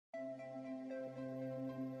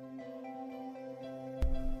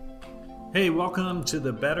Hey, welcome to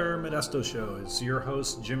the Better Modesto Show. It's your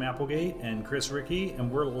host, Jim Applegate and Chris Rickey, and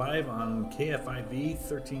we're live on KFIV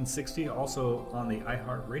 1360, also on the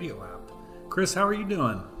iHeartRadio app. Chris, how are you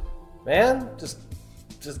doing? Man, just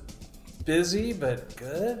busy, but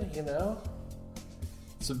good, you know.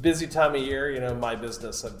 It's a busy time of year, you know, my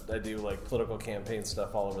business, I do like political campaign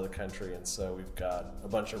stuff all over the country, and so we've got a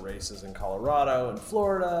bunch of races in Colorado and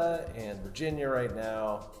Florida and Virginia right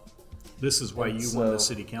now. This is why you won the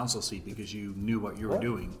city council seat, because you knew what you were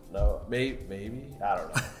doing. No, maybe, I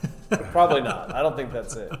don't know. Probably not. I don't think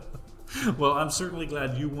that's it. Well, I'm certainly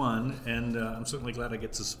glad you won, and I'm certainly glad I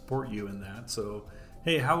get to support you in that. So,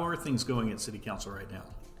 hey, how are things going at city council right now?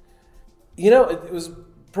 You know, it was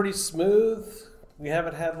pretty smooth. We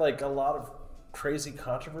haven't had like a lot of crazy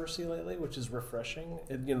controversy lately, which is refreshing.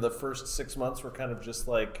 You know, the first 6 months were kind of just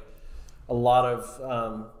like a lot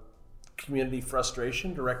of community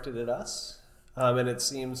frustration directed at us. And it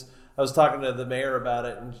seems, I was talking to the mayor about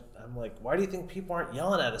it, and I'm like, why do you think people aren't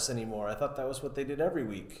yelling at us anymore? I thought that was what they did every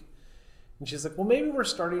week. And she's like, well, maybe we're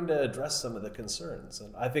starting to address some of the concerns.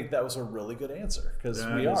 And I think that was a really good answer, because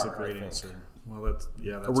we are. That is a great answer. Well, that's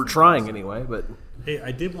we're trying anyway, but. Hey,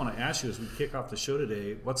 I did want to ask you as we kick off the show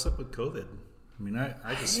today, what's up with COVID? I mean, I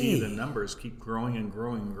just see the numbers keep growing and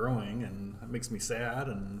growing and growing, and that makes me sad.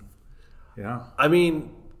 And yeah. I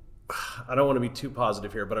mean, I don't want to be too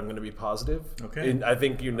positive here, but I'm going to be positive. Okay. And I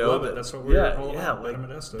think you know that. That's what we're all about. Like,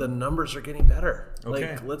 Better Modesto. the numbers are getting better.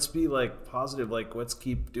 Okay. Like, let's be like positive. Like, let's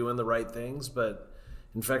keep doing the right things. But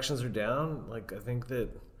infections are down. Like, I think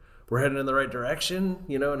that we're heading in the right direction.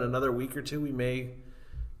 You know, in another week or two, we may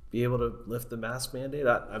be able to lift the mask mandate.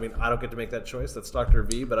 I mean, I don't get to make that choice. That's Dr.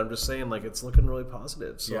 V. But I'm just saying, like, it's looking really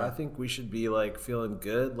positive. So I think we should be like feeling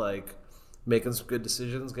good, like making some good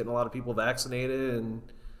decisions, getting a lot of people vaccinated, and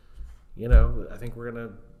you know, I think we're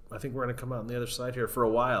gonna come out on the other side here for a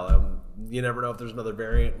while. You never know if there's another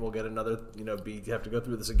variant. We'll get another. You know, have to go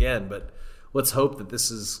through this again. But let's hope that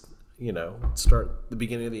this is, you know, start the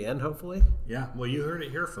beginning of the end. Hopefully. Yeah. Well, you heard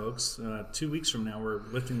it here, folks. 2 weeks from now, we're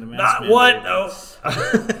lifting the mask. Not mandate. what? No.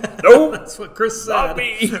 Nope. That's what Chris said. Not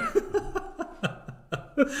me.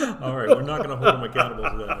 All right, we're not going to hold him accountable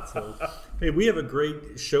to that. So, hey, we have a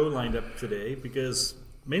great show lined up today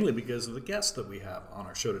mainly because of the guest that we have on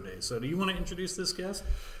our show today. So do you want to introduce this guest?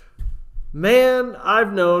 Man,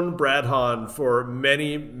 I've known Brad Hawn for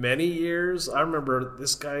many, many years. I remember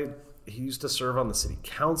this guy, he used to serve on the city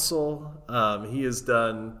council. He has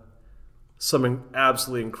done some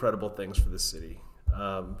absolutely incredible things for the city.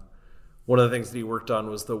 One of the things that he worked on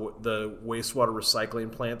was the wastewater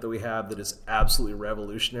recycling plant that we have that is absolutely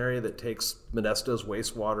revolutionary, that takes Modesto's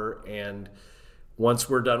wastewater, and once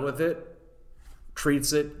we're done with it,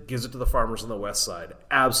 treats it, gives it to the farmers on the west side.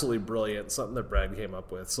 Absolutely brilliant, something that Brad came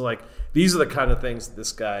up with. So, like, these are the kind of things that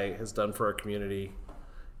this guy has done for our community.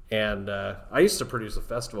 And I used to produce a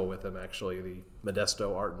festival with him, actually, the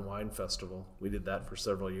Modesto Art and Wine Festival. We did that for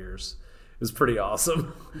several years. It was pretty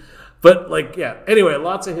awesome. But, like, yeah, anyway,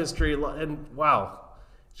 lots of history. And, wow,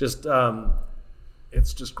 just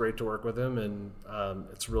it's just great to work with him, and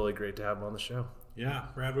it's really great to have him on the show. Yeah,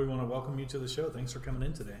 Brad, we want to welcome you to the show. Thanks for coming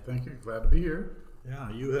in today. Thank you. Glad to be here.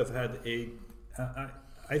 Yeah, you have had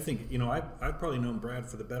I think, you know, I've probably known Brad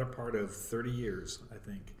for the better part of 30 years, I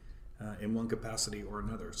think, in one capacity or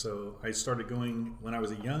another. So I started going, when I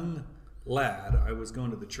was a young lad, I was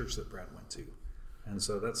going to the church that Brad went to. And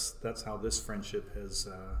so that's how this friendship has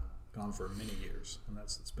gone for many years. And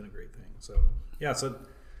it's been a great thing. So, yeah, so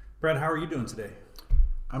Brad, how are you doing today?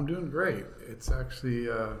 I'm doing great. It's actually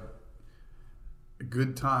a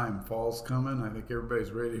good time. Fall's coming. I think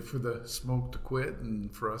everybody's ready for the smoke to quit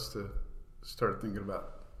and for us to start thinking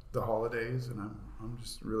about the holidays, and I'm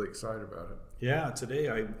just really excited about it. Yeah, today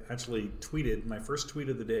I actually tweeted, my first tweet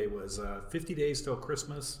of the day was 50 days till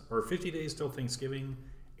Christmas, or 50 days till Thanksgiving,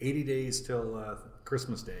 80 days till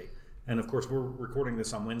Christmas Day. And of course, we're recording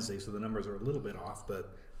this on Wednesday, so the numbers are a little bit off,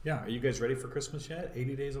 but yeah, are you guys ready for Christmas yet?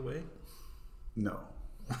 80 days away? No,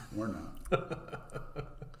 we're not.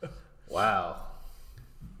 Wow.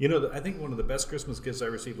 You know, I think one of the best Christmas gifts I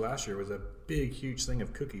received last year was a big, huge thing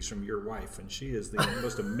of cookies from your wife, and she is the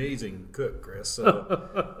most amazing cook, Chris. So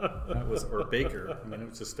that was, or baker. I mean, it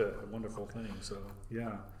was just a wonderful thing. So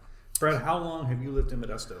yeah, Brad, how long have you lived in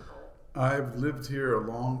Modesto? I've lived here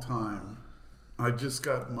a long time. I just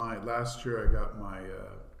got last year I got my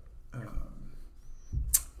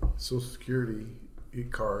Social Security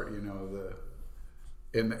card. You know,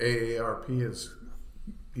 and the AARP is,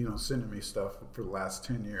 you know, sending me stuff for the last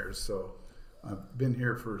 10 years. So I've been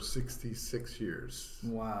here for 66 years.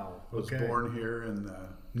 Wow. I was born here and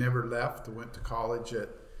never left. I went to college at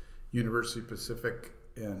University Pacific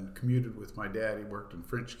and commuted with my dad. He worked in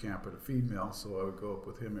French camp at a feed mill, so I would go up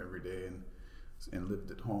with him every day and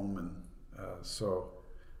lived at home. And so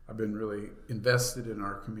I've been really invested in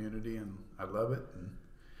our community, and I love it. And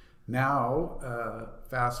now,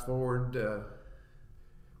 fast forward,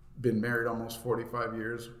 been married almost 45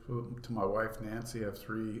 years to my wife, Nancy. I have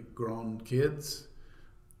 3 grown kids.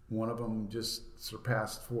 One of them just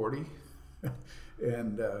surpassed 40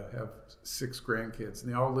 and have 6 grandkids.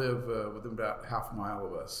 And they all live within about half a mile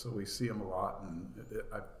of us, so we see them a lot. And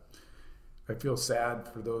I feel sad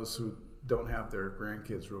for those who don't have their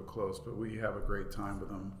grandkids real close, but we have a great time with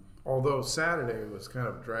them. Although Saturday was kind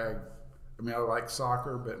of a drag. I mean, I like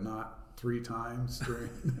soccer, but not 3 times during.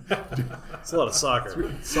 It's a lot of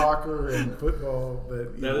soccer. Soccer and football,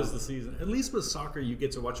 but that is the season. At least with soccer, you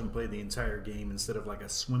get to watch them play the entire game instead of like a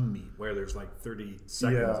swim meet where there's like 30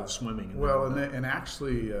 seconds of swimming. And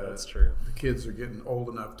actually, that's true. The kids are getting old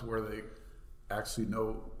enough to where they actually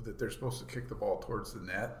know that they're supposed to kick the ball towards the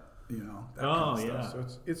net. You know. That kind of stuff.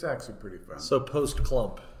 So it's actually pretty fun. So post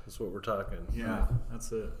clump is what we're talking. Yeah,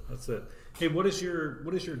 that's it. Hey, what is your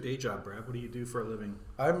day job, Brad? What do you do for a living?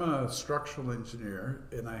 I'm a structural engineer,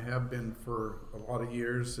 and I have been for a lot of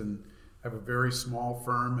years, and have a very small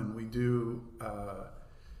firm, and we do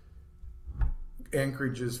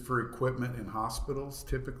anchorages for equipment in hospitals,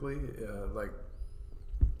 typically, like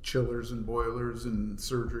chillers and boilers and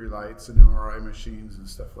surgery lights and MRI machines and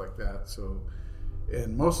stuff like that. So,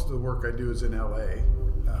 and most of the work I do is in LA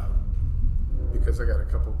because I got a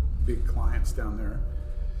couple big clients down there.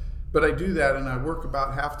 But I do that, and I work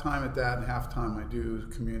about half time at that, and half time I do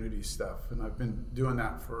community stuff. And I've been doing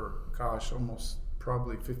that for, almost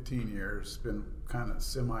probably 15 years. Been kind of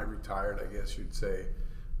semi-retired, I guess you'd say.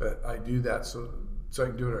 But I do that so I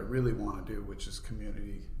can do what I really want to do, which is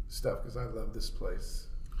community stuff, because I love this place.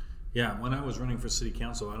 Yeah, when I was running for city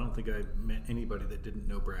council, I don't think I met anybody that didn't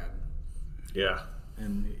know Brad. Yeah.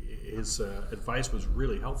 And his advice was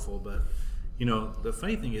really helpful, but you know, the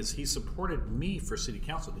funny thing is he supported me for city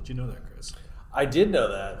council. Did you know that, Chris? I did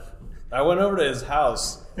know that. I went over to his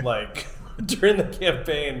house like during the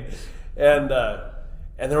campaign, and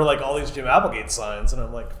there were like all these Jim Applegate signs, and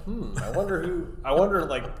I'm like, I wonder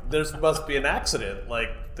like there must be an accident,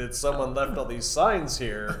 like that someone left all these signs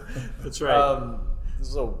here. That's right.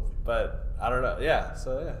 But I don't know. Yeah.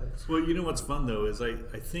 So yeah. Well, you know what's fun though is I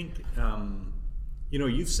think you know,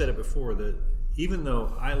 you've said it before that even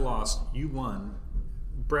though I lost, you won.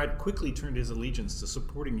 Brad quickly turned his allegiance to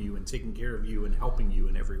supporting you and taking care of you and helping you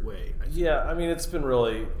in every way. Yeah, I mean, it's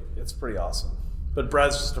pretty awesome. But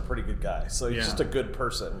Brad's just a pretty good guy, so he's just a good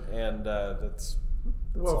person, and that's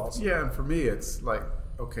awesome. Yeah, and for me, it's like,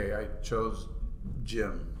 okay, I chose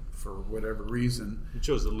Jim for whatever reason. You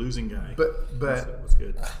chose the losing guy. But that was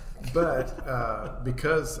good. But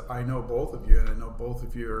because I know both of you, and I know both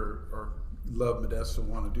of you are love Modesto and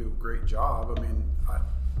want to do a great job. I mean,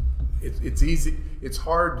 it's easy. It's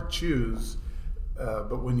hard to choose,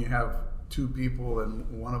 but when you have 2 people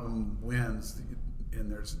and one of them wins,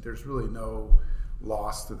 and there's really no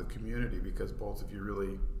loss to the community because both of you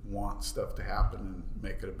really want stuff to happen and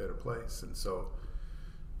make it a better place. And so,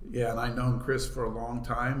 yeah, and I've known Chris for a long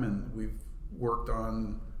time, and we've worked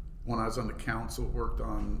on, when I was on the council, worked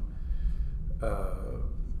on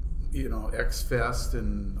you know, X-Fest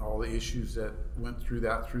and all the issues that went through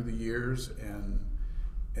that through the years.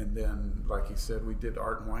 And then, like he said, we did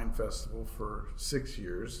Art and Wine Festival for 6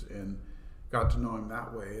 years and got to know him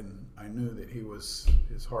that way. And I knew that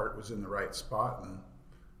his heart was in the right spot. And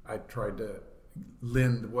I tried to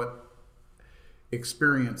lend what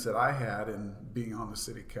experience that I had in being on the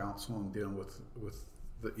city council and dealing with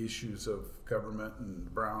the issues of government and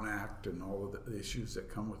the Brown Act and all of the issues that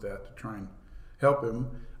come with that to try and help him.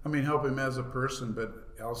 I mean, help him as a person,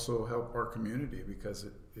 but also help our community, because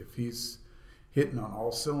if he's hitting on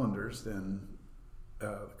all cylinders, then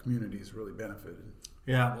the community's really benefited.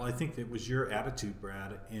 Yeah, well, I think it was your attitude,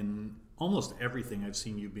 Brad, in almost everything I've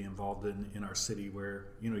seen you be involved in our city, where,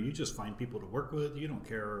 you know, you just find people to work with. You don't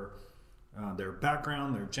care their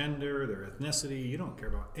background, their gender, their ethnicity. You don't care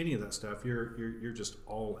about any of that stuff. You're just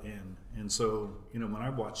all in. And so, you know, when I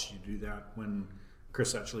watched you do that, when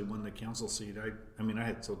Chris actually won the council seat, I mean, I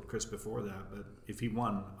had told Chris before that, but if he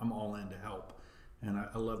won, I'm all in to help. And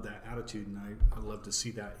I love that attitude, and I love to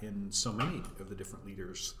see that in so many of the different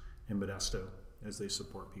leaders in Modesto as they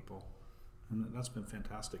support people. And that's been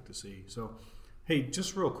fantastic to see. So, hey,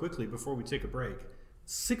 just real quickly before we take a break,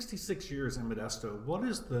 66 years in Modesto, what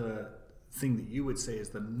is the thing that you would say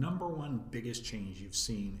is the number one biggest change you've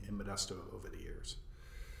seen in Modesto over the years?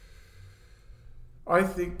 I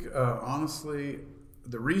think, honestly,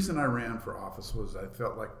 the reason I ran for office was I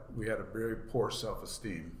felt like we had a very poor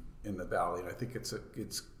self-esteem in the valley, and I think it's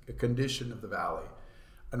a condition of the valley.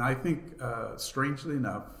 And I think, strangely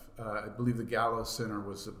enough, I believe the Gallows Center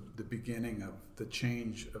was the beginning of the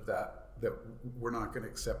change of that we're not going to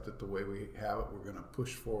accept it the way we have it. We're going to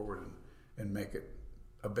push forward and make it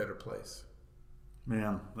a better place.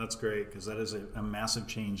 Man, that's great, because that is a massive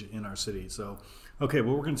change in our city. So, okay,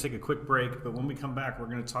 well, we're going to take a quick break, but when we come back, we're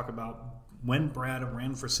going to talk about when Brad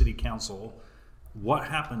ran for city council, what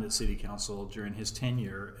happened at city council during his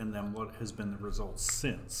tenure, and then what has been the results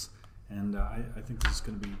since. And I think this is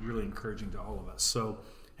going to be really encouraging to all of us. So,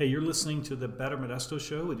 hey, you're listening to the Better Modesto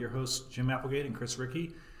Show with your hosts Jim Applegate and Chris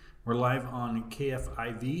Rickey. We're live on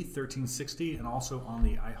KFIV 1360 and also on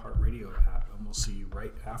the iHeartRadio app, and we'll see you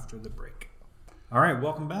right after the break. All right,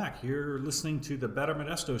 welcome back. You're listening to the Better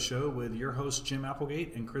Modesto Show with your hosts Jim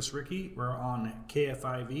Applegate and Chris Rickey. We're on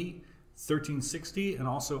KFIV 1360 and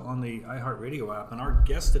also on the iHeartRadio app. And our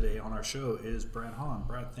guest today on our show is Brad Hawn.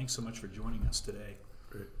 Brad, thanks so much for joining us today.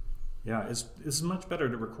 Great. Yeah, it's much better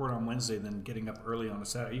to record on Wednesday than getting up early on a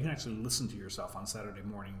Saturday. You can actually listen to yourself on Saturday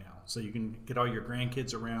morning now. So you can get all your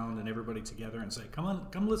grandkids around and everybody together and say,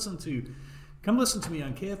 come listen to me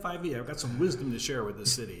on KFIV. I've got some wisdom to share with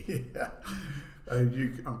this city. Yeah.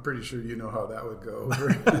 I'm pretty sure you know how that would go.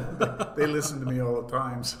 They listen to me all the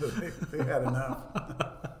time, so they had enough.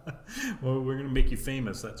 Well, we're going to make you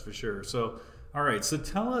famous, that's for sure. So, all right, so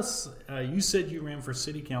tell us, you said you ran for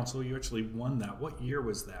city council. You actually won that. What year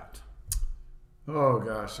was that? Oh,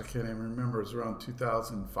 gosh, I can't even remember. It was around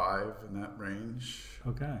 2005, in that range.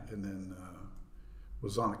 Okay. And then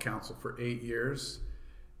was on the council for 8 years.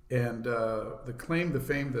 And the claim to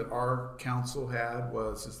fame that our council had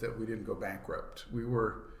is that we didn't go bankrupt.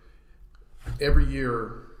 Every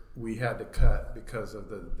year we had to cut because of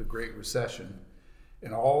the Great Recession.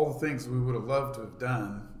 And all the things we would have loved to have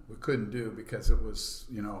done, we couldn't do because it was,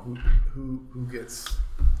 who gets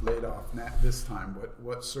laid off this time?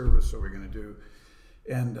 What service are we going to do?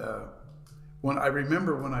 And when I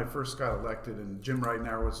remember when I first got elected, and Jim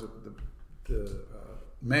Ridenauer was the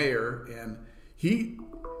mayor, and he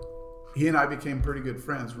and I became pretty good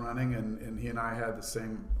friends running, and he and I had the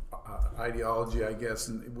same ideology, I guess,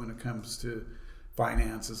 when it comes to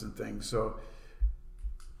finances and things. So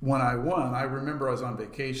when I won, I remember I was on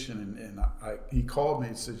vacation, and he called me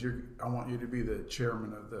and said, I want you to be the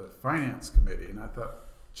chairman of the finance committee. And I thought,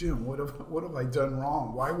 Jim, what have I done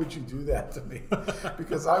wrong? Why would you do that to me?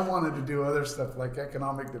 Because I wanted to do other stuff like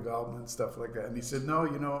economic development, stuff like that. And he said,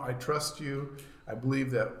 no, I trust you. I believe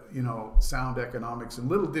that, sound economics. And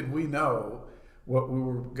little did we know what we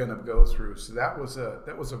were going to go through. So that was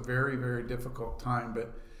a very, very difficult time.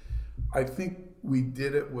 But I think we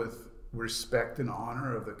did it with respect and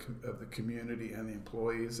honor of the community and the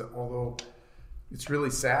employees. Although it's really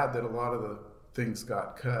sad that a lot of the things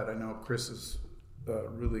got cut. I know Chris is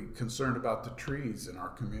really concerned about the trees in our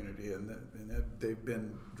community, and they've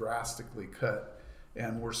been drastically cut,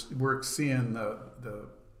 and we're seeing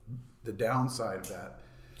the downside of that.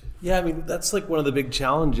 Yeah, I mean, that's like one of the big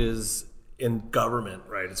challenges in government,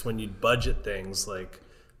 right? It's when you budget things, like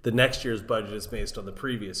the next year's budget is based on the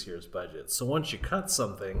previous year's budget. So once you cut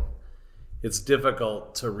something, it's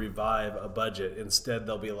difficult to revive a budget. Instead,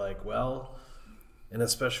 they'll be like, well, and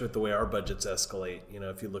especially with the way our budgets escalate,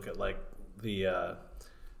 if you look at like the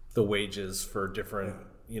wages for different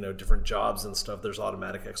jobs and stuff, there's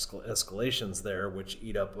automatic escalations there, which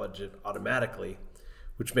eat up budget automatically,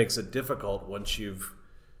 which makes it difficult once you've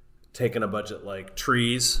taken a budget like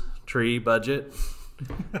tree budget.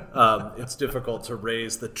 It's difficult to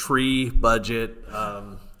raise the tree budget,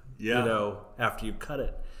 after you cut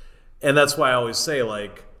it. And that's why I always say,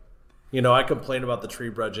 like, I complain about the tree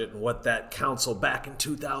budget and what that council back in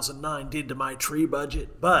 2009 did to my tree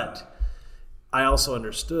budget, but I also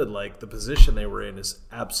understood, like, the position they were in is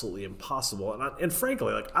absolutely impossible. And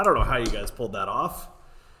frankly, like, I don't know how you guys pulled that off,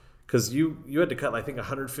 because you had to cut, I think,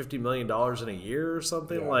 $150 million in a year or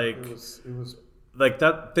something. Yeah, like it was like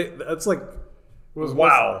that. That's like,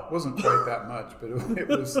 wow. It wasn't quite that much, but it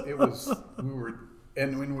was.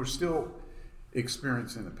 We were still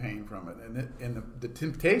experiencing the pain from it, and the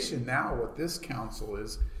temptation now with this council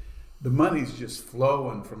is the money's just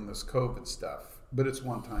flowing from this COVID stuff, but it's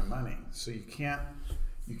one-time money, so you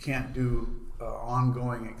can't do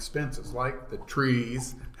ongoing expenses like the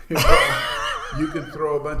trees. You can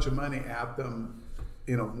throw a bunch of money at them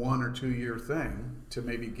in a 1 or 2 year thing to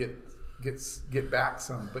maybe get back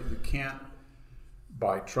some, but you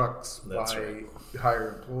buy trucks, That's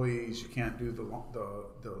hire employees. You can't do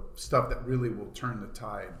the stuff that really will turn the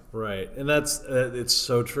tide. Right, and that's it's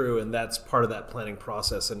so true, and that's part of that planning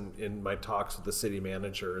process. And in my talks with the city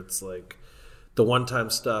manager, it's like the one-time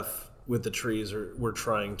stuff with the trees, we're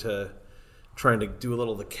trying to do a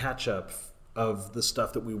little of the catch-up of the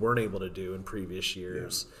stuff that we weren't able to do in previous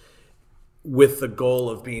years, with the goal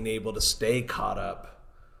of being able to stay caught up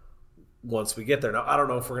once we get there. Now, I don't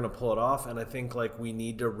know if we're going to pull it off, and I think like we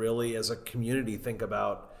need to really, as a community, think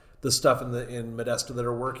about the stuff in Modesto that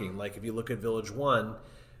are working. Like if you look at Village 1,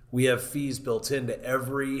 we have fees built into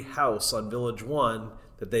every house on Village 1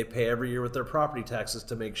 that they pay every year with their property taxes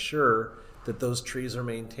to make sure that those trees are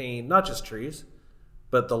maintained, not just trees,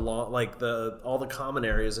 but all the common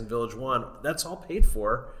areas in Village 1, that's all paid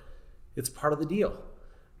for. It's part of the deal.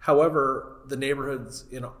 However, the neighborhoods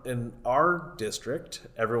in our district,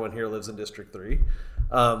 everyone here lives in District 3,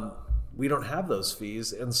 we don't have those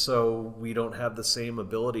fees, and so we don't have the same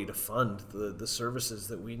ability to fund the services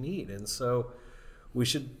that we need. And so we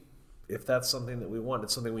should, if that's something that we want,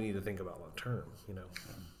 it's something we need to think about long term,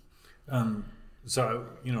 So,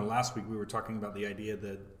 last week we were talking about the idea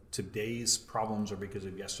that today's problems are because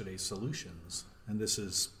of yesterday's solutions. And this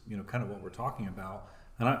is, kind of what we're talking about.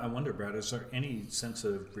 And I wonder, Brad, is there any sense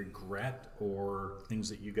of regret or things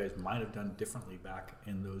that you guys might have done differently back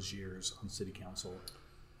in those years on city council?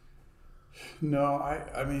 No,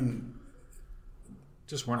 I mean,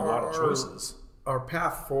 just weren't a lot of choices. Our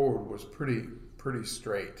path forward was pretty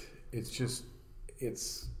straight. It's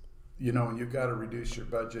when you've got to reduce your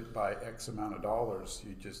budget by X amount of dollars,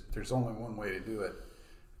 there's only one way to do it,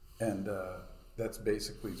 and that's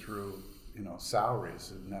basically through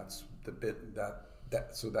salaries, and that's the bit that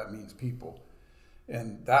so that means people,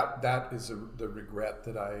 and that is the regret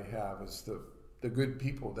that I have, is the good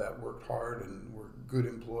people that worked hard and were good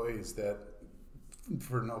employees that,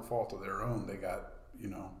 for no fault of their own, they got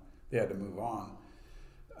they had to move on.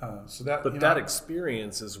 But that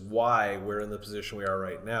experience is why we're in the position we are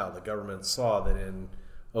right now. The government saw that in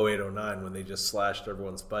 08-09, when they just slashed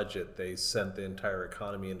everyone's budget, they sent the entire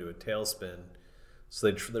economy into a tailspin. So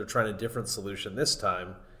they're trying a different solution this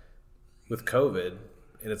time with COVID,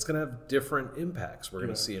 and it's going to have different impacts. We're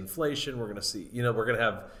going to see inflation. We're going to see, we're going to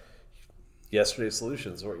have yesterday's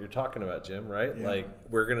solutions, what you're talking about, Jim, right? Yeah. Like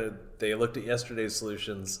they looked at yesterday's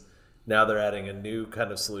solutions. Now they're adding a new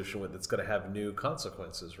kind of solution that's going to have new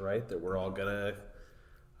consequences, right? That we're all going to,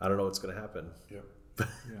 I don't know what's going to happen. Yep.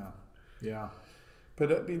 Yeah.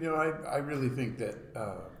 But I really think that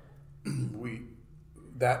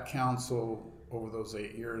that council over those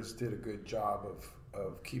 8 years did a good job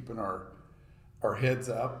of keeping our heads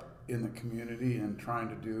up in the community and trying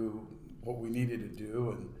to do what we needed to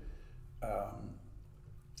do,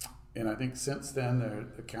 and I think since then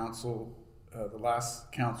the council, the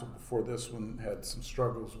last council before this one, had some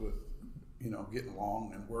struggles with getting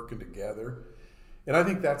along and working together. And I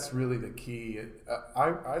think that's really the key.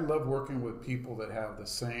 I love working with people that have the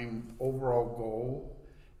same overall goal,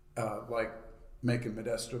 like making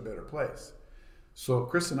Modesto a better place. So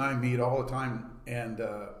Chris and I meet all the time, and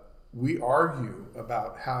we argue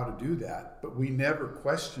about how to do that, but we never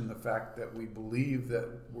question the fact that we believe that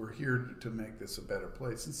we're here to make this a better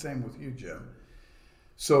place. And same with you, Jim.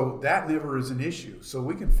 So that never is an issue. So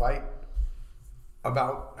we can fight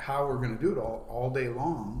about how we're going to do it all day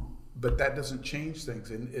long, but that doesn't change things.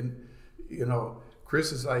 And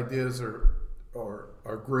Chris's ideas are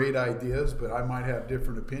great ideas, but I might have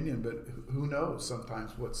different opinion. But who knows?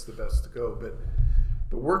 Sometimes what's the best to go. But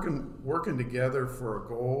working together for a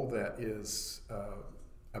goal that is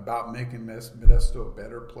about making Modesto a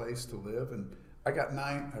better place to live. And I got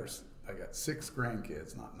 6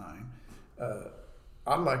 grandkids, not 9.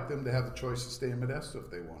 I'd like them to have the choice to stay in Modesto if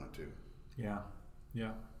they wanted to. Yeah.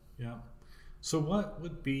 So what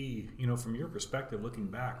would be, from your perspective, looking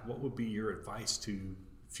back, what would be your advice to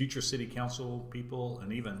future city council people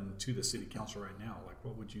and even to the city council right now? Like,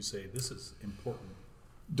 what would you say? This is important.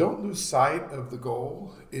 Don't lose sight of the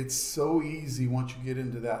goal. It's so easy once you get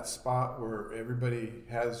into that spot where everybody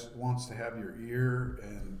wants to have your ear,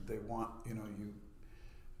 and they want, and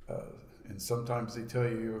sometimes they tell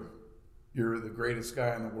you you're the greatest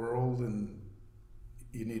guy in the world, and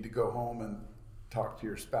you need to go home and talk to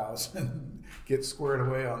your spouse and get squared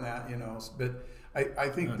away on that, But I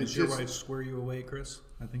think does your wife square you away, Chris?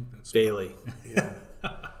 I think that's daily. Yeah.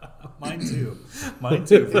 Mine too,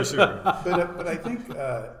 for sure. But I think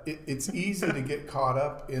it's easy to get caught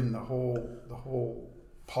up in the whole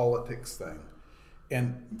politics thing.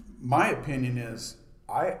 And my opinion is,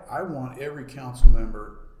 I want every council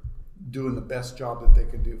member doing the best job that they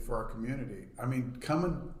can do for our community. I mean,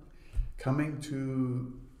 coming coming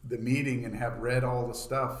to the meeting and have read all the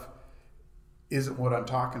stuff isn't what I'm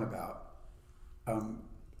talking about.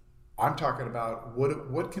 I'm talking about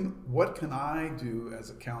what can I do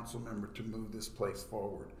as a council member to move this place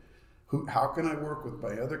forward? How can I work with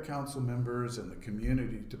my other council members and the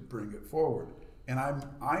community to bring it forward? And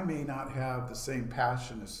I may not have the same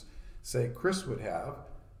passion as, say, Chris would have,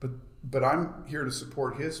 but I'm here to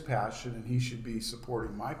support his passion, and he should be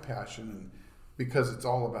supporting my passion, and because it's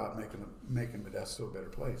all about making Modesto a better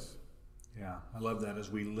place. Yeah, I love that. As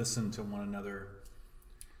we listen to one another,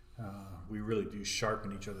 we really do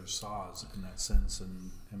sharpen each other's saws in that sense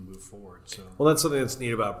and move forward. So, well, that's something that's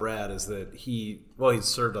neat about Brad is that he's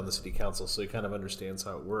served on the city council, so he kind of understands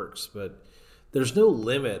how it works. But there's no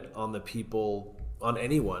limit on the people, on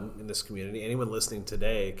anyone in this community. Anyone listening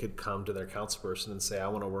today could come to their councilperson and say, I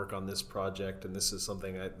want to work on this project, and this is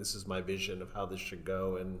something, this is my vision of how this should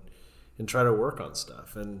go, and try to work on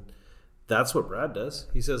stuff. And that's what Brad does.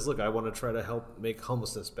 He says, look, I want to try to help make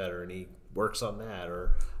homelessness better, and he works on that.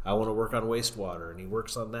 Or I want to work on wastewater, and he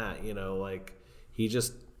works on that. Like he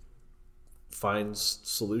just finds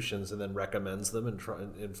solutions and then recommends them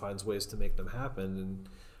and finds ways to make them happen. And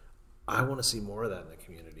I want to see more of that in the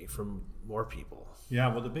community from more people.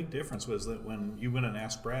 Yeah, well, the big difference was that when you went and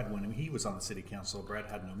asked Brad when he was on the city council, Brad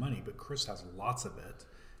had no money, but Chris has lots of it,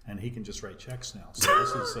 and he can just write checks now. So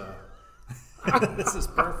this is this is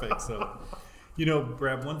perfect. So,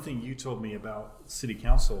 Brad, one thing you told me about city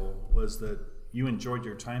council was that you enjoyed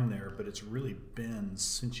your time there, but it's really been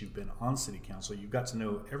since you've been on city council, you got to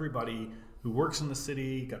know everybody who works in the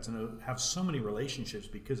city, got to have so many relationships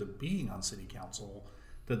because of being on city council,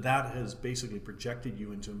 that has basically projected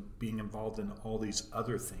you into being involved in all these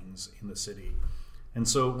other things in the city. And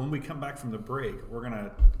so when we come back from the break, we're going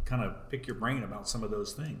to kind of pick your brain about some of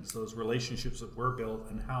those things, those relationships that were built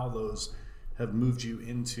and how those have moved you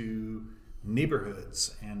into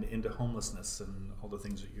neighborhoods and into homelessness and all the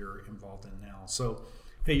things that you're involved in now. So,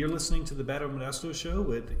 hey, you're listening to the Better Modesto Show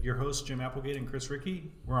with your hosts, Jim Applegate and Chris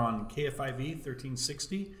Rickey. We're on KFIV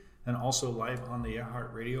 1360 and also live on the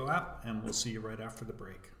iHeartRadio app, and we'll see you right after the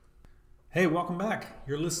break. Hey, welcome back.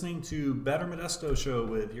 You're listening to Better Modesto Show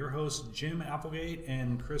with your hosts, Jim Applegate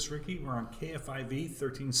and Chris Rickey. We're on KFIV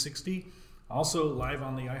 1360, also live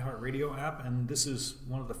on the iHeartRadio app, and this is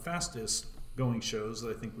one of the fastest going shows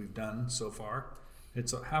that I think we've done so far.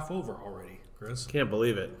 It's half over already, Chris. Can't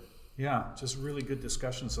believe it. Yeah, just really good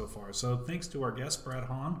discussion so far. So thanks to our guest, Brad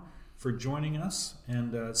Hawn, for joining us,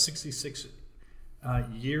 and 66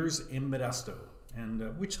 years in Modesto.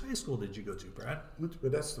 And which high school did you go to, Brad? Went to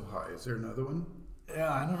Modesto High. Is there another one?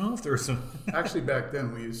 Yeah, I don't know if there's some. Actually, back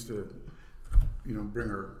then we used to, bring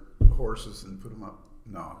our horses and put them up.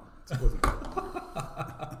 No, it wasn't that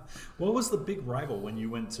long. What was the big rival when you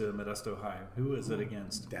went to Modesto High? Who was it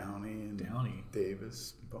against? Downey and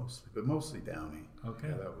Davis, mostly Downey. Okay.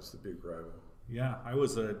 Yeah, that was the big rival. Yeah, I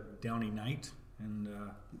was a Downey Knight and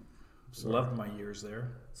loved my years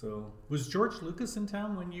there. So, was George Lucas in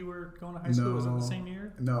town when you were going to high school? Was it the same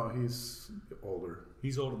year? No, he's older.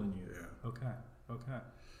 He's older than you. Yeah. Okay.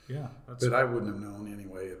 Yeah. But I wouldn't have known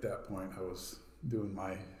anyway at that point. I was doing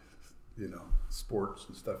my, sports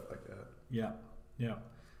and stuff like that. Yeah.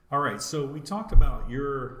 All right. So we talked about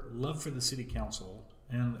your love for the city council,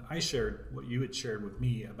 and I shared what you had shared with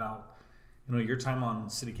me about, your time on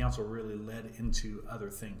city council really led into other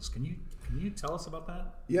things. Can you tell us about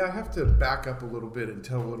that? Yeah, I have to back up a little bit and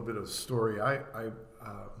tell a little bit of a story. I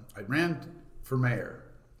ran for mayor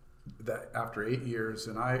after 8 years,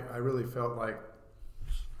 and I really felt like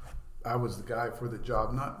I was the guy for the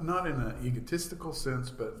job, not in an egotistical sense,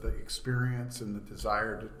 but the experience and the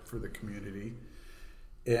desire for the community.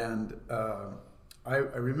 And I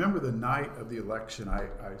remember the night of the election, I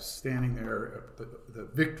was standing there at the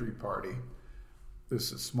victory party.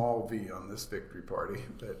 This is small V on this victory party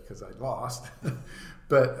because I lost.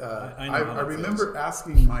 But I remember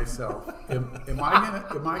asking myself, am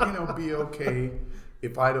I gonna be okay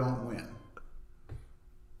if I don't win?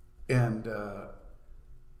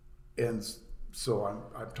 And so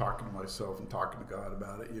I'm talking to myself and talking to God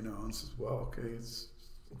about it, and says, well, okay, it's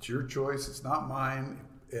your choice, it's not mine,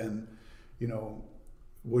 and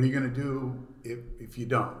what are you going to do if you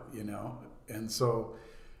don't, And so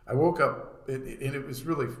I woke up, and it was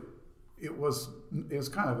really, it was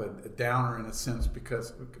kind of a downer in a sense,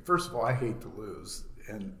 because first of all, I hate to lose,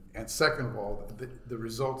 and second of all, the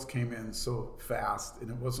results came in so fast, and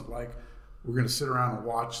it wasn't like we're going to sit around and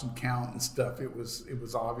watch and count and stuff. It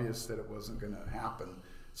was obvious that it wasn't going to happen.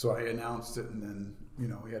 So I announced it, and then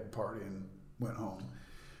we had a party and went home.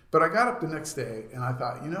 But I got up the next day and I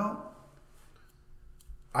thought,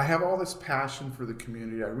 I have all this passion for the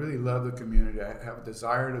community. I really love the community. I have a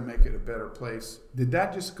desire to make it a better place. Did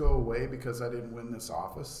that just go away because I didn't win this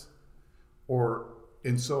office?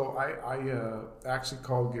 And so I actually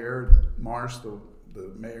called Garrett Marsh, the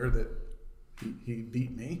mayor that he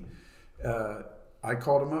beat me. I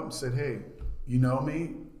called him up and said, hey, you know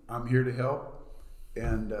me, I'm here to help,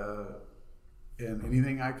 and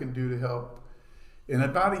anything I can do to help. And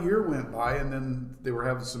about a year went by, and then they were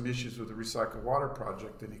having some issues with the recycled water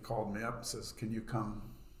project, and he called me up and says, can you come,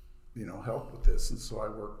 help with this? And so I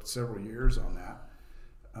worked several years on that.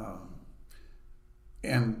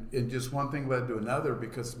 And just one thing led to another,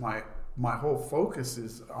 because my whole focus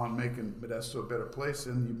is on making Modesto a better place.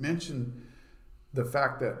 And you mentioned the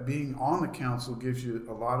fact that being on the council gives you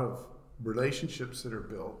a lot of relationships that are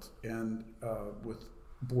built, and with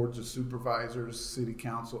boards of supervisors, city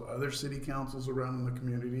council, other city councils around in the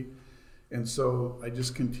community. And so I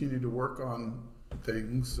just continue to work on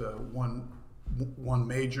things. One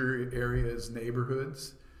major area is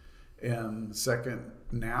neighborhoods, and second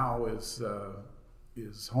now is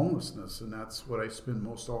homelessness, and that's what I spend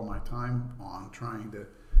most all my time on, trying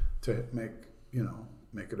to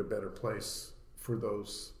make it a better place for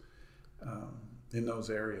those in those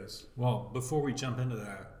areas. Well, before we jump into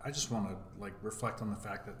that, I just want to reflect on the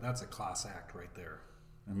fact that that's a class act right there.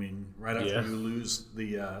 I mean, right after you lose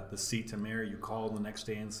the seat to mayor, you call the next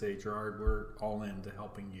day and say, Gerard, we're all in to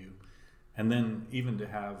helping you. And then even to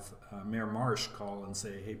have Mayor Marsh call and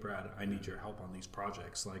say, hey, Brad, I need your help on these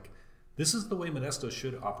projects. This is the way Modesto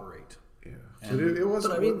should operate. Yeah, but it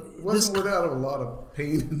wasn't without a lot of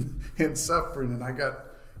pain and suffering. And I got,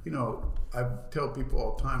 I tell people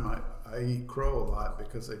all the time, I eat crow a lot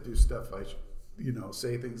because I do stuff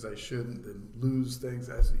say things I shouldn't and lose things.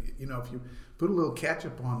 If you put a little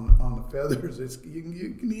ketchup on the feathers, you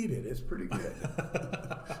can eat it. It's pretty good.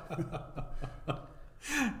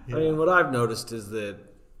 I mean, what I've noticed is that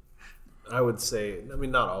I would say,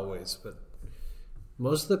 not always, but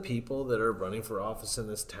most of the people that are running for office in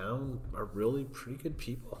this town are really pretty good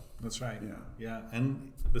people. That's right. Yeah.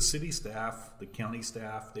 And the city staff, the county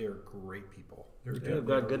staff, they are great people. They've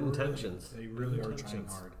got good intentions. They really are trying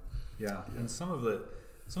hard. Yeah. And some of it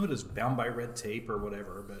is bound by red tape or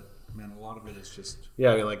whatever, but man, a lot of it is just.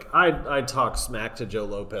 Yeah, I talk smack to Joe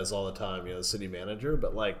Lopez all the time, the city manager,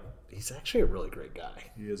 but he's actually a really great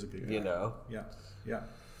guy. He is a good guy. Yeah.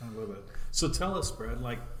 I love it. So tell us, Brad,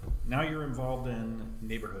 now you're involved in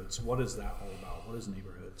neighborhoods. What is that all about? What is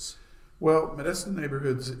neighborhoods? Well, Modesto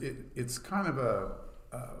Neighborhoods, it's kind of a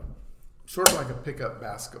sort of like a pickup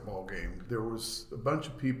basketball game. There was a bunch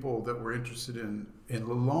of people that were interested in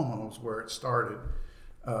Lomos, where it started,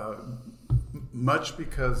 much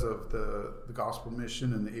because of the gospel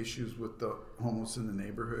mission and the issues with the homeless in the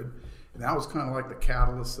neighborhood. And that was kind of like the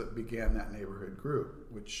catalyst that began that neighborhood group,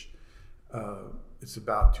 which it's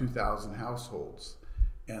about 2,000 households,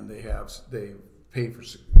 and they pay for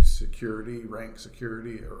security, rank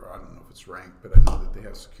security, or I don't know if it's ranked, but I know that they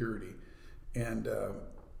have security, and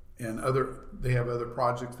they have other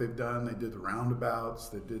projects they've done. They did the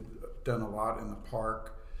roundabouts. Done a lot in the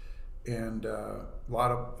park, and a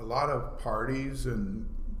lot of parties and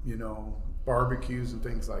barbecues and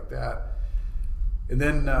things like that. And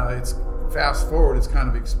then it's fast forward, it's kind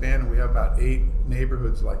of expanded. We have about 8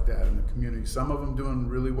 neighborhoods like that in the community. Some of them doing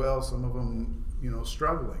really well, some of them,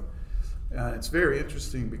 struggling. It's very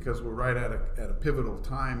interesting because we're right at a pivotal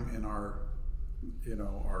time in our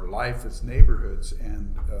life as neighborhoods,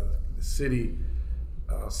 and the city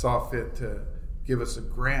saw fit to give us a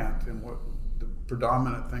grant, and what the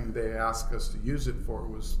predominant thing they asked us to use it for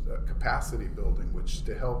was capacity building, which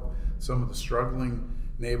to help some of the struggling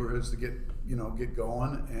neighborhoods to get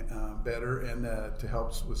going better, and to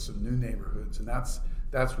help with some new neighborhoods. And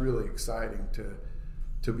that's really exciting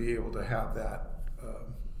to be able to have that.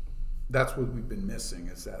 That's what we've been missing,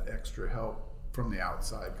 is that extra help from the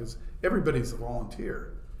outside, because everybody's a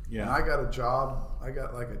volunteer. Yeah. And I got a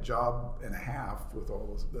job and a half with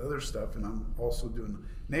all the other stuff, and I'm also doing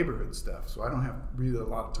neighborhood stuff. So I don't have really a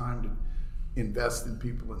lot of time to invest in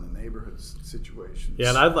people in the neighborhood situations. Yeah,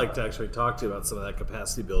 and I'd like to actually talk to you about some of that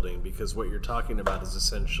capacity building, because what you're talking about is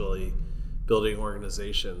essentially building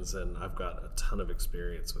organizations, and I've got a ton of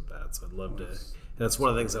experience with that. So I'd love to. And that's one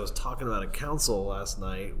of the things I was talking about at council last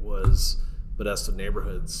night was Modesto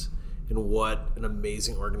Neighborhoods, and what an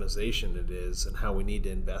amazing organization it is, and how we need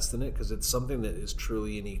to invest in it, because it's something that is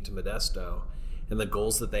truly unique to Modesto, and the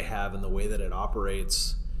goals that they have and the way that it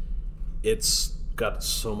operates. It's got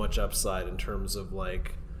so much upside in terms of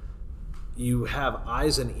you have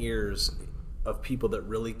eyes and ears of people that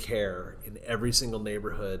really care in every single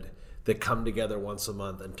neighborhood that come together once a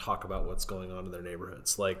month and talk about what's going on in their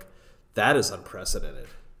neighborhoods. Like, that is unprecedented.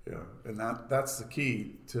 Yeah, and that's the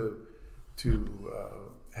key to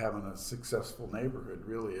having a successful neighborhood.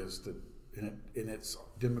 Really, is to in its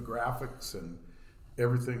demographics and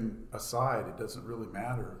everything aside, it doesn't really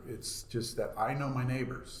matter. It's just that I know my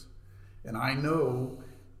neighbors, and I know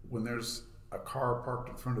when there's a car parked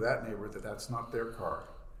in front of that neighbor that's not their car,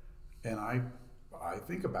 and I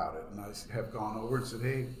think about it, and I have gone over and said,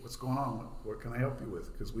 "Hey, what's going on? What can I help you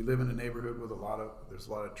with?" Because we live in a neighborhood with there's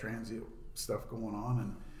a lot of transient stuff going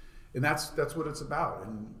on, and that's what it's about.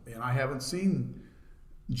 And I haven't seen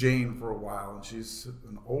Jane for a while, and she's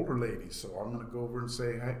an older lady, so I'm going to go over and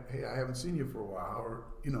say, "Hey, I haven't seen you for a while," or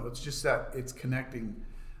it's just that it's connecting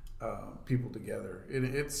people together, and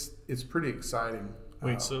it's pretty exciting.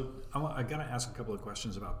 Wait, so I got to ask a couple of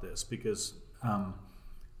questions about this because,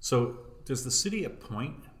 so does the city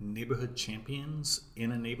appoint neighborhood champions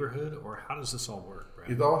in a neighborhood, or how does this all work,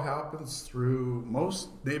 Brad? It all happens through, most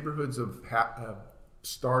neighborhoods have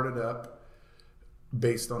started up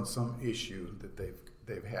based on some issue that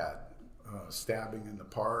they've had, stabbing in the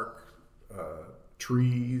park,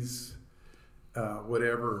 trees,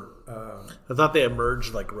 whatever. I thought they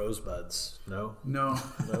emerged like rosebuds. No,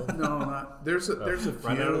 not. There's a few.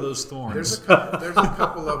 Right out of those thorns. There's a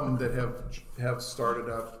couple of them that have started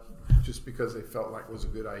up just because they felt like it was a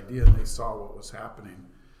good idea and they saw what was happening.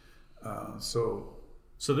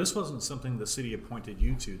 So this wasn't something the city appointed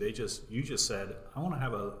you to. You just said, I want to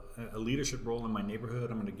have a leadership role in my neighborhood.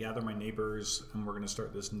 I'm going to gather my neighbors, and we're going to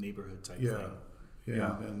start this neighborhood type thing.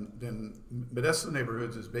 Yeah. Then Modesto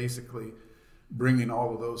Neighborhoods is basically bringing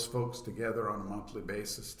all of those folks together on a monthly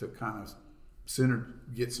basis to kind of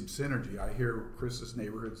get some synergy. I hear Chris's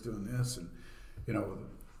neighborhood's doing this, and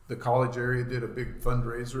the college area did a big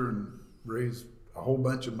fundraiser and raised a whole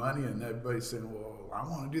bunch of money, and everybody's saying, well, I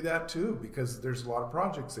want to do that too, because there's a lot of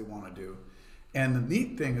projects they want to do. And the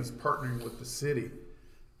neat thing is partnering with the city.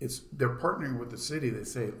 They're partnering with the city. They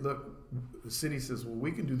say, look, the city says, well,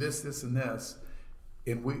 we can do this, this, and this,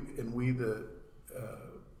 and we the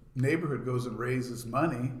neighborhood goes and raises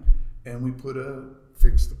money, and we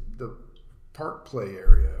fix the park play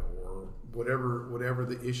area or whatever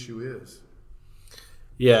the issue is.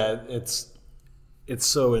 Yeah, it's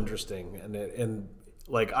so interesting, and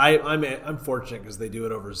like I'm fortunate because they do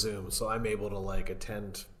it over Zoom, so I'm able to like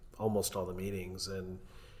attend almost all the meetings, and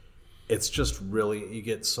it's just really, you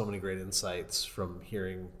get so many great insights from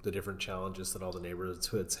hearing the different challenges that all the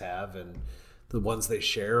neighborhoods have, and the ones they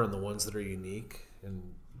share and the ones that are unique,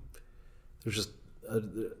 and it's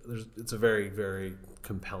a very, very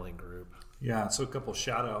compelling group. Yeah, so a couple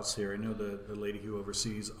shout outs here. I know the lady who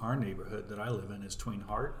oversees our neighborhood that I live in is Twain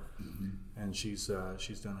Hart, and she's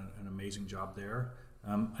done an amazing job there.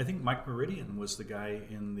 I think Mike Meridian was the guy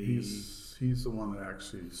in the... He's the one that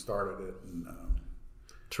actually started it. And,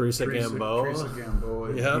 Teresa Gamboa. Teresa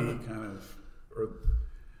Gamboa, yeah. He kind of,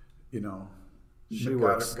 She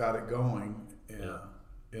got it going.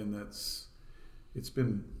 And it's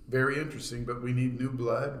been very interesting, but we need new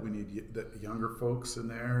blood. We need the younger folks in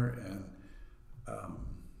there, and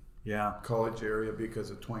college area, because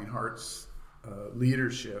of Twain Hart's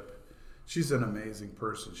leadership. She's an amazing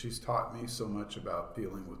person. She's taught me so much about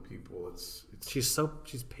dealing with people. She's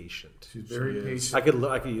patient. She's very patient.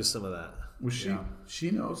 I could use some of that. Well,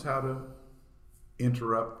 she knows how to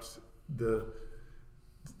interrupt the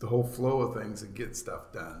whole flow of things and get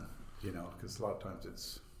stuff done. Because a lot of times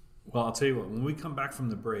it's... Well, I'll tell you what, when we come back from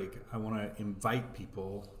the break, I want to invite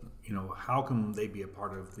people, how can they be a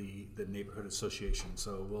part of the neighborhood association?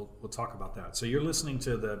 So we'll talk about that. So you're listening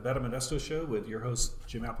to the Better Modesto show with your hosts,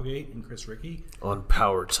 Jim Applegate and Chris Rickey. On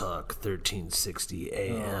Power Talk 1360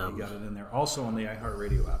 AM. You got it in there. Also on the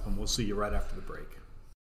iHeartRadio app, and we'll see you right after the break.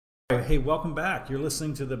 Hey, welcome back. You're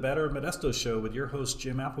listening to the Better Modesto show with your hosts,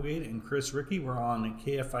 Jim Applegate and Chris Rickey. We're on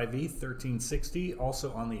KFIV 1360,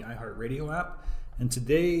 also on the iHeartRadio app. And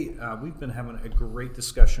today we've been having a great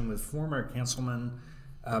discussion with former councilman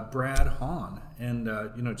Brad Hawn. And,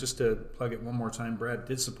 just to plug it one more time, Brad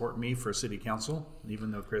did support me for city council,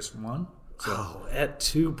 even though Chris won. So, et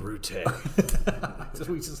tu, Brute. So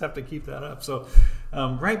we just have to keep that up. So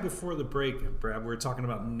right before the break, Brad, we were talking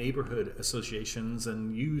about neighborhood associations,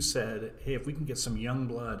 and you said, hey, if we can get some young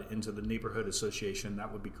blood into the neighborhood association,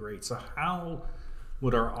 that would be great. So how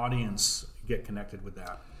would our audience get connected with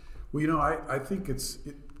that? Well, I think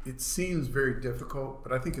it seems very difficult,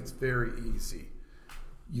 but I think it's very easy.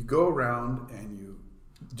 You go around and you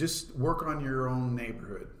just work on your own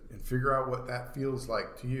neighborhood and figure out what that feels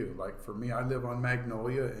like to you. Like for me, I live on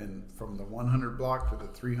Magnolia, and from the 100 block to the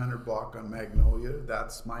 300 block on Magnolia,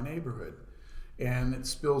 that's my neighborhood. and it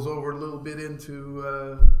spills over a little bit into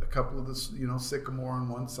a couple of the, you know, Sycamore on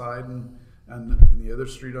one side and the other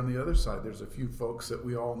street on the other side. There's a few folks that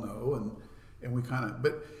we all know, and we kind of,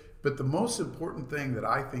 but the most important thing that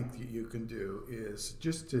I think that you can do is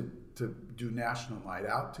just to do National Night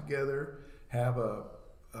Out together, have a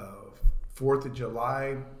 4th of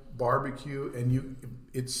July barbecue, and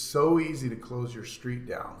it's so easy to close your street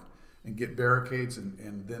down and get barricades,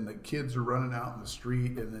 and then the kids are running out in the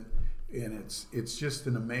street, and it's just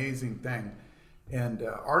an amazing thing. And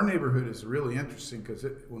our neighborhood is really interesting because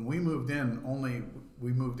when we moved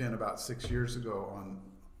in about 6 years ago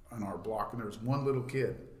on our block, and there was one little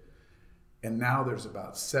kid, and now there's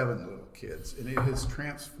about 7 little kids, and it has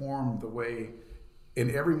transformed the way. And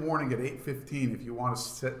every morning at 8:15, if you want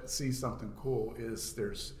to see something cool,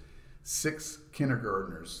 there's 6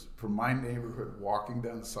 kindergartners from my neighborhood walking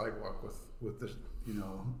down the sidewalk with the, you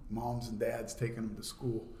know, moms and dads taking them to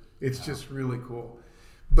school. It's just really cool.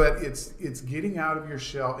 But it's getting out of your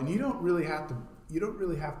shell, and you don't really have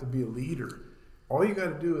to be a leader. All you got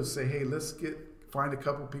to do is say, hey, let's find a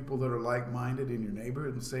couple people that are like-minded in your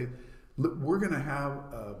neighborhood and say, look, we're going to have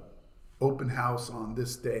a open house on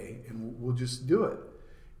this day, and we'll just do it.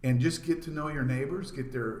 And just get to know your neighbors,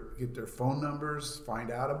 get their phone numbers,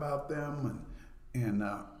 find out about them, and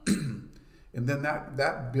then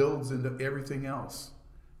that builds into everything else.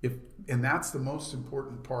 And that's the most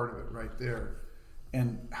important part of it right there.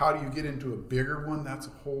 And how do you get into a bigger one? That's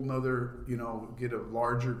a whole nother, you know, get a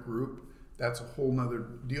larger group. That's a whole nother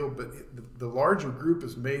deal. But the larger group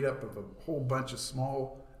is made up of a whole bunch of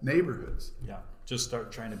small neighborhoods. Yeah. Just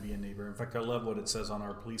start trying to be a neighbor. In fact, I love what it says on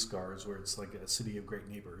our police cars, where it's like a city of great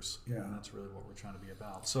neighbors. Yeah. And that's really what we're trying to be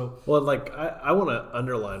about. So, well, like I want to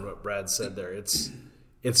underline what Brad said there.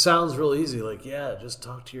 It sounds real easy, like, yeah, just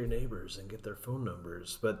talk to your neighbors and get their phone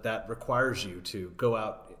numbers. But that requires you to go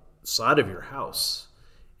outside of your house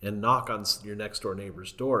and knock on your next door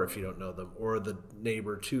neighbor's door if you don't know them, or the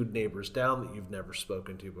 2 neighbors down that you've never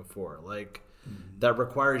spoken to before. Like, that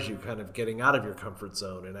requires you kind of getting out of your comfort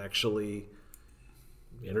zone and actually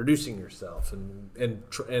introducing yourself and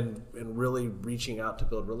really reaching out to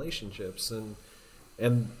build relationships,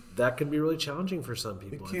 and that can be really challenging for some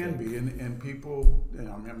people. It can be, and people, you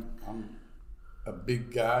know, I'm a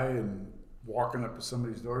big guy, and walking up to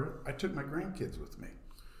somebody's door, I took my grandkids with me,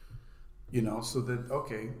 you know, so that,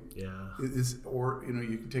 okay, yeah, or, you know,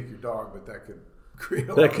 you can take your dog, but that could create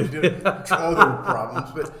a lot of other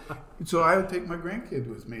problems. But so I would take my grandkid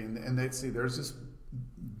with me, and they'd see there's this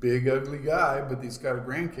big ugly guy, but he's got a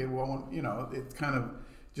grandkid. Well, you know, it kind of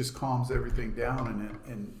just calms everything down,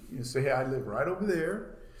 and you say, hey, I live right over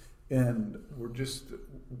there, and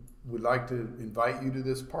we'd like to invite you to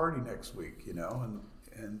this party next week, you know,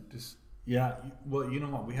 and just. Yeah, well, you know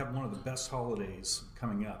what? We have one of the best holidays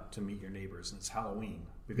coming up to meet your neighbors, and it's Halloween,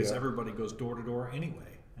 because everybody goes door to door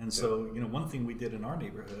anyway. And so, you know, one thing we did in our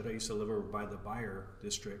neighborhood, I used to live over by the Buyer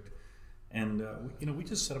district, and, you know, we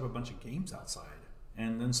just set up a bunch of games outside.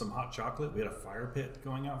 And then some hot chocolate. We had a fire pit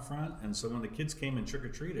going out front. And so when the kids came and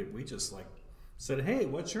trick-or-treated, we just like said, hey,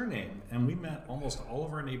 what's your name? And we met almost all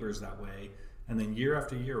of our neighbors that way. And then year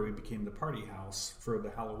after year, we became the party house for the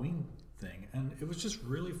Halloween thing. And it was just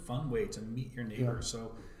really fun way to meet your neighbors. Yeah.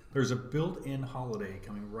 So there's a built-in holiday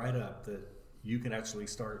coming right up that you can actually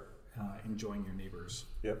start enjoying your neighbors.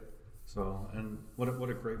 Yep. So, and what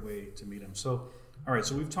a great way to meet them. So, all right,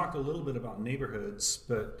 so we've talked a little bit about neighborhoods,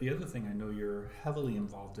 but the other thing I know you're heavily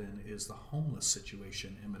involved in is the homeless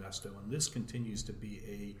situation in Modesto, and this continues to be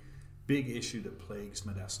a big issue that plagues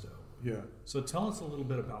Modesto. Yeah. So tell us a little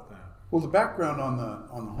bit about that. Well, the background on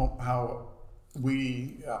the how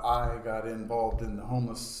I got involved in the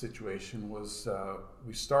homeless situation was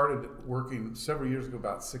we started working several years ago,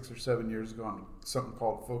 about 6 or 7 years ago, on something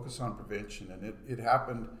called Focus on Prevention, and it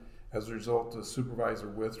happened as a result of Supervisor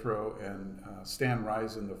Withrow and Stan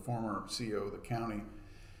Risen, the former CEO of the county,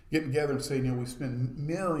 getting together and saying, you know, we spend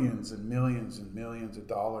millions and millions and millions of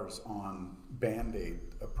dollars on Band-Aid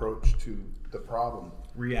approach to the problem.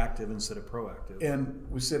 Reactive instead of proactive. And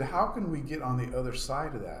we said, how can we get on the other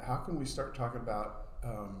side of that? How can we start talking about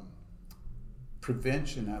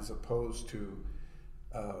prevention as opposed to,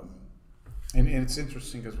 and it's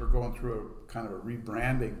interesting because we're going through a kind of a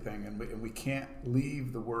rebranding thing, and we can't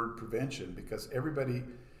leave the word prevention, because everybody,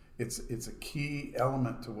 it's a key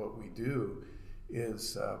element to what we do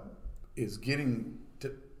is getting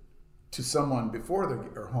to someone before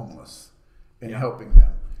they are homeless and helping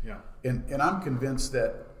them. Yeah. And I'm convinced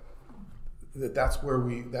that's where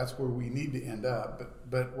we need to end up.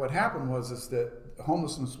 But what happened is that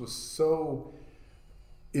homelessness was so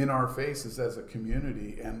in our faces as a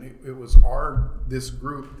community, and it was this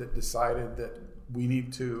group that decided that we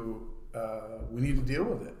need to deal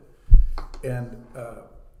with it. And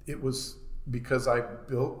it was because I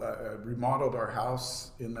remodeled our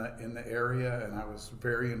house in the area, and I was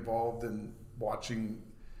very involved in watching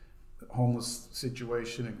the homeless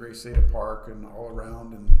situation in Grace Ada Park and all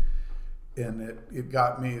around, and it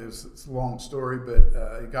got me. It's a long story, but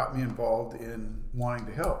it got me involved in wanting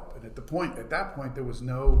to help. And at that point, there was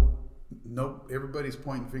no. Everybody's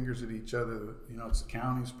pointing fingers at each other. It's the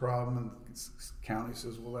county's problem, and the county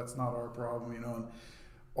says, "Well, that's not our problem," and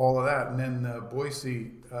all of that. And then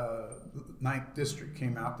Boise 9th District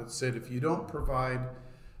came out that said, if you don't provide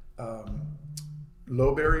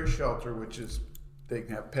low barrier shelter, which is they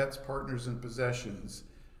can have pets, partners, and possessions.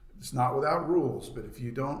 It's not without rules, but if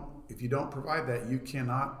you don't provide that, you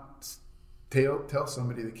cannot tell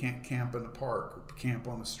somebody they can't camp in the park or camp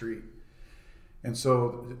on the street. And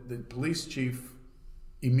so the police chief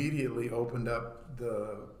immediately opened up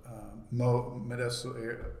the Modesto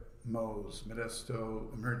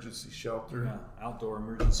emergency shelter. Yeah, outdoor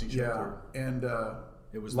emergency shelter. Yeah, and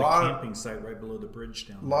it was the camping site right below the bridge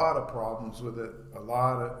down there. A lot of problems with it. A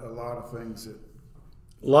lot of things that.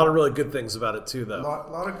 A lot of really good things about it too, though. A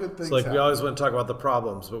lot of good things. It's like we always want to talk about the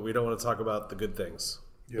problems, but we don't want to talk about the good things.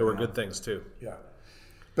 Yeah. There were good things too. Yeah.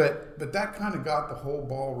 But that kind of got the whole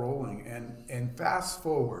ball rolling. And fast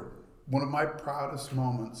forward, one of my proudest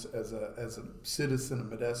moments as a citizen of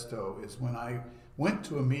Modesto is when I went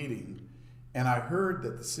to a meeting and I heard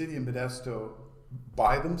that the city of Modesto,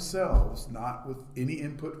 by themselves, not with any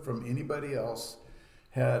input from anybody else,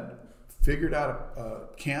 had figured out a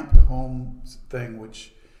camp to home thing,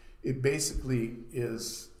 which it basically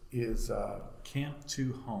is camp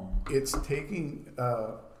to home. It's taken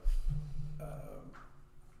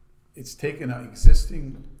an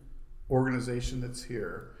existing organization that's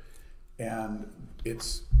here, and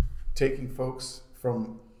it's taking folks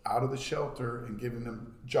from out of the shelter and giving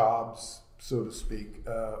them jobs, so to speak,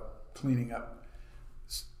 cleaning up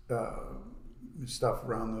stuff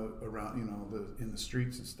around in the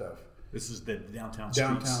streets and stuff. This is the downtown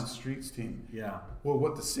streets team. Yeah. Well,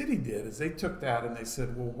 what the city did is they took that and they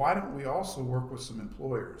said, well, why don't we also work with some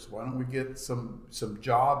employers? Why don't we get some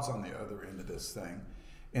jobs on the other end of this thing?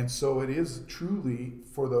 And so it is truly,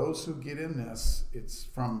 for those who get in this, it's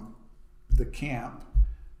from the camp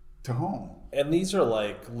to home. And these are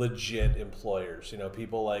like legit employers,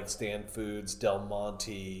 people like Stand Foods, Del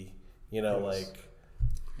Monte, Yes. like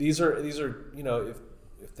these are,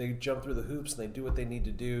 if they jump through the hoops and they do what they need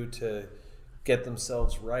to do to get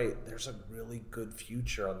themselves right, there's a really good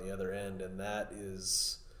future on the other end. And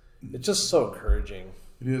it's just so encouraging.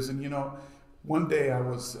 It is. And, one day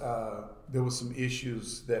there was some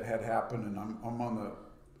issues that had happened, and I'm on the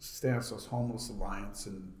Stanislaus Homeless Alliance,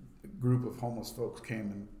 and a group of homeless folks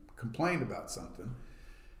came and complained about something.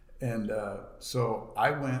 And so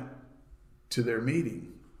I went to their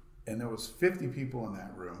meeting, and there was 50 people in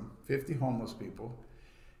that room, 50 homeless people.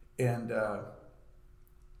 And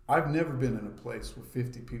I've never been in a place with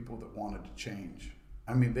 50 people that wanted to change.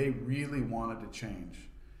 I mean, they really wanted to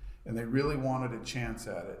change, and they really wanted a chance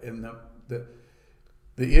at it. And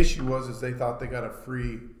the issue was they thought they got a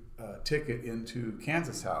free ticket into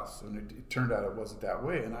Kansas House, and it turned out it wasn't that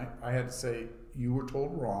way. And I had to say, you were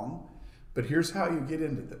told wrong, but here's how you get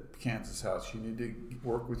into the Kansas House. You need to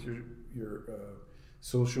work with your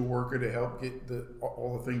social worker to help get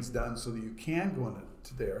all the things done so that you can go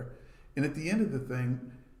into there. And at the end of the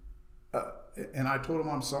thing, and I told him,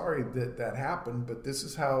 I'm sorry that happened, but this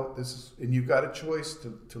is, and you've got a choice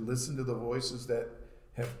to listen to the voices that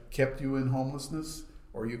have kept you in homelessness,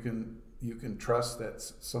 or you can trust that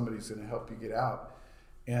somebody's going to help you get out.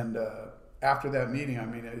 And after that meeting, I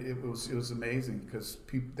mean, it was amazing, because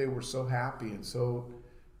they were so happy and so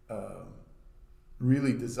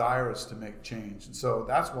really desirous to make change. And so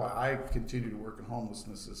that's why I continue to work in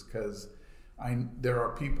homelessness, is because there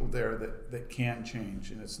are people there that can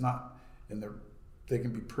change, and it's not, and they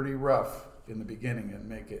can be pretty rough in the beginning and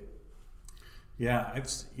make it. Yeah,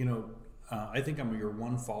 I think I'm your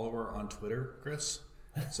one follower on Twitter, Chris.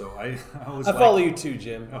 So I follow you too,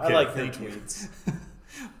 Jim. Okay, I like your thank you. tweets.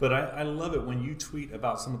 But I love it when you tweet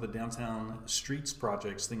about some of the downtown streets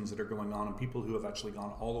projects, things that are going on, and people who have actually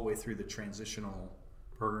gone all the way through the transitional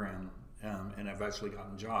program and have actually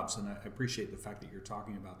gotten jobs. And I appreciate the fact that you're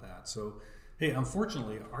talking about that. So, hey,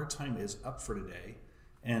 unfortunately, our time is up for today.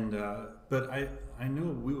 And but I know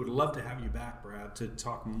we would love to have you back, Brad, to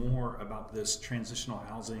talk more about this transitional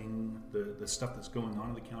housing, the stuff that's going on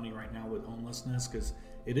in the county right now with homelessness, because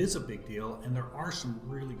it is a big deal, and there are some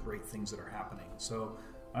really great things that are happening. So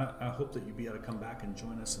I hope that you'll be able to come back and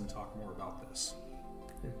join us and talk more about this.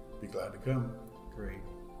 Be glad to come. Great.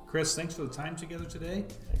 Chris, thanks for the time together today.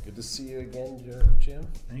 Good to see you again, Jim.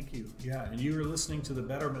 Thank you. Yeah, and you are listening to the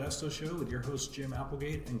Better Modesto Show with your hosts Jim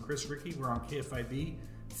Applegate and Chris Rickey. We're on KFIV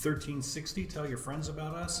 1360. Tell your friends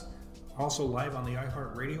about us. Also live on the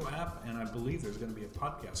iHeartRadio app, and I believe there's going to be a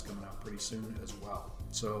podcast coming out pretty soon as well.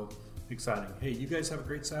 So exciting. Hey, you guys have a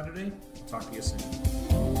great Saturday. Talk to you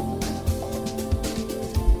soon.